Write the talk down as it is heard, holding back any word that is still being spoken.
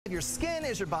Your skin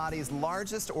is your body's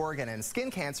largest organ, and skin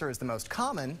cancer is the most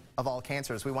common of all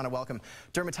cancers. We want to welcome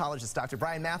dermatologist Dr.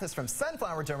 Brian Mathis from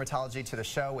Sunflower Dermatology to the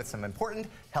show with some important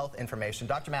health information.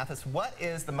 Dr. Mathis, what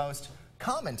is the most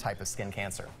common type of skin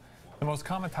cancer? The most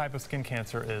common type of skin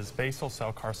cancer is basal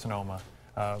cell carcinoma.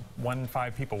 1 in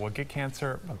 5 people will get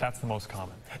cancer, but that's the most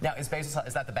common. Now, is basal cell,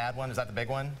 is that the bad one? Is that the big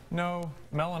one? No,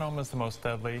 melanoma is the most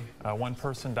deadly. 1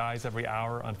 person dies every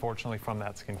hour, unfortunately, from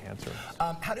that skin cancer.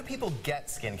 How do people get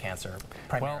skin cancer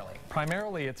primarily? Well,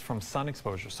 primarily it's from sun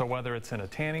exposure. So whether it's in a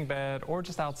tanning bed or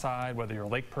just outside, whether you're a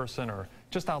lake person or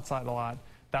just outside a lot,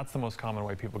 that's the most common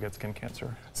way people get skin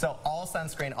cancer. So all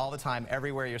sunscreen all the time,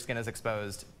 everywhere your skin is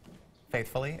exposed.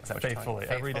 Faithfully? Is that what Faithfully,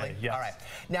 every day, yes. All right.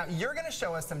 Now, you're going to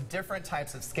show us some different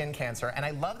types of skin cancer, and I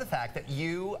love the fact that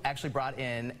you actually brought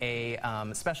in a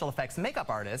special effects makeup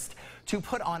artist to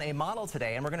put on a model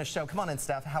today, and we're going to show, come on in,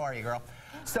 Steph, how are you, girl?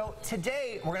 So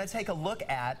today, we're going to take a look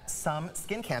at some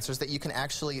skin cancers that you can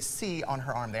actually see on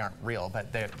her arm. They aren't real,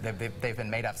 but they've been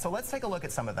made up. So let's take a look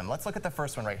at some of them. Let's look at the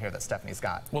first one right here that Stephanie's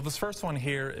got. Well, this first one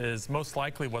here is most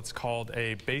likely what's called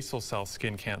a basal cell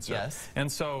skin cancer. Yes. And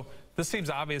so this seems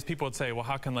obvious. People would say, well,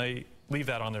 how can they leave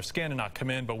that on their skin and not come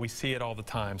in? But we see it all the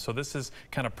time. So this is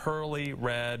kind of pearly,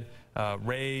 red,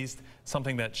 raised,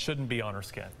 something that shouldn't be on her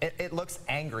skin. It looks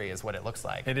angry is what it looks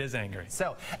like. It is angry.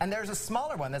 So, and there's a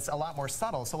smaller one that's a lot more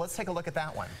subtle. So let's take a look at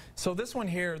that one. So this one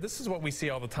here, this is what we see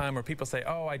all the time where people say,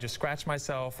 oh, I just scratched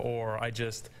myself, or I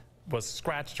just was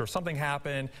scratched or something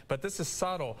happened, but this is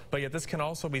subtle, but yet this can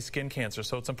also be skin cancer.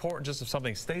 So it's important just if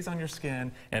something stays on your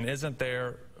skin and isn't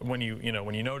there when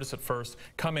you notice it first,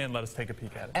 come in, let us take a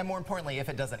peek at it. And more importantly, if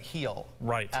it doesn't heal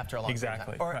after a long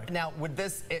exactly. time. Or now, would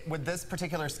this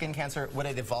particular skin cancer, would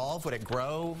it evolve? Would it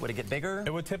grow? Would it get bigger?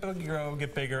 It would typically grow,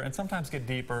 get bigger, and sometimes get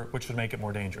deeper, which would make it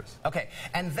more dangerous. Okay,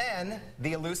 and then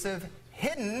the elusive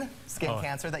hidden skin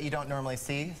cancer that you don't normally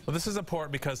see. Well, this is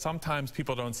important because sometimes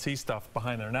people don't see stuff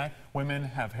behind their neck. Women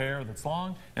have hair that's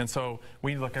long, and so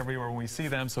we look everywhere when we see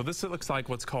them. So this looks like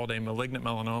what's called a malignant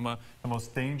melanoma, the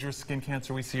most dangerous skin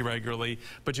cancer we see regularly.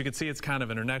 But you can see it's kind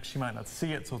of in her neck. She might not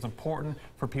see it, so it's important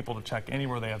for people to check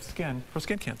anywhere they have skin for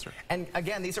skin cancer. And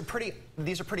again, these are pretty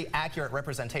accurate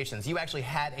representations. You actually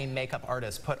had a makeup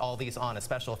artist put all these on, a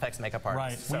special effects makeup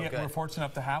artist. Right. We're fortunate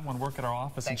enough to have one work at our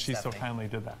office, and she so kindly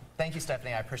did that. Thank you,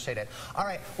 Stephanie. I appreciate it. All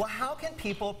right. Well, how can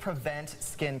people prevent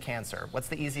skin cancer? What's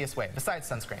the easiest way, besides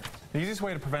sunscreen? The easiest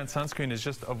way to prevent sunscreen is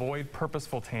just avoid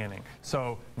purposeful tanning.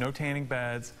 So no tanning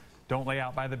beds, don't lay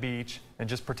out by the beach, and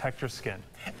just protect your skin.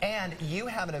 And you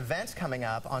have an event coming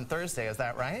up on Thursday, is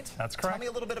that right? That's correct. Tell me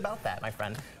a little bit about that, my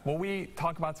friend. Well, we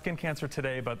talk about skin cancer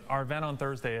today, but our event on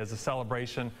Thursday is a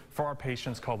celebration for our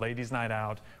patients called Ladies Night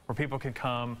Out, where people can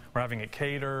come. We're having it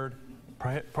catered,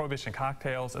 Prohibition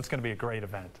cocktails. It's going to be a great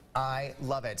event. I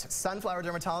love it. Sunflower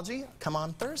Dermatology, come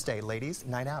on Thursday, Ladies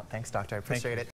Night Out. Thanks, doctor. I appreciate it.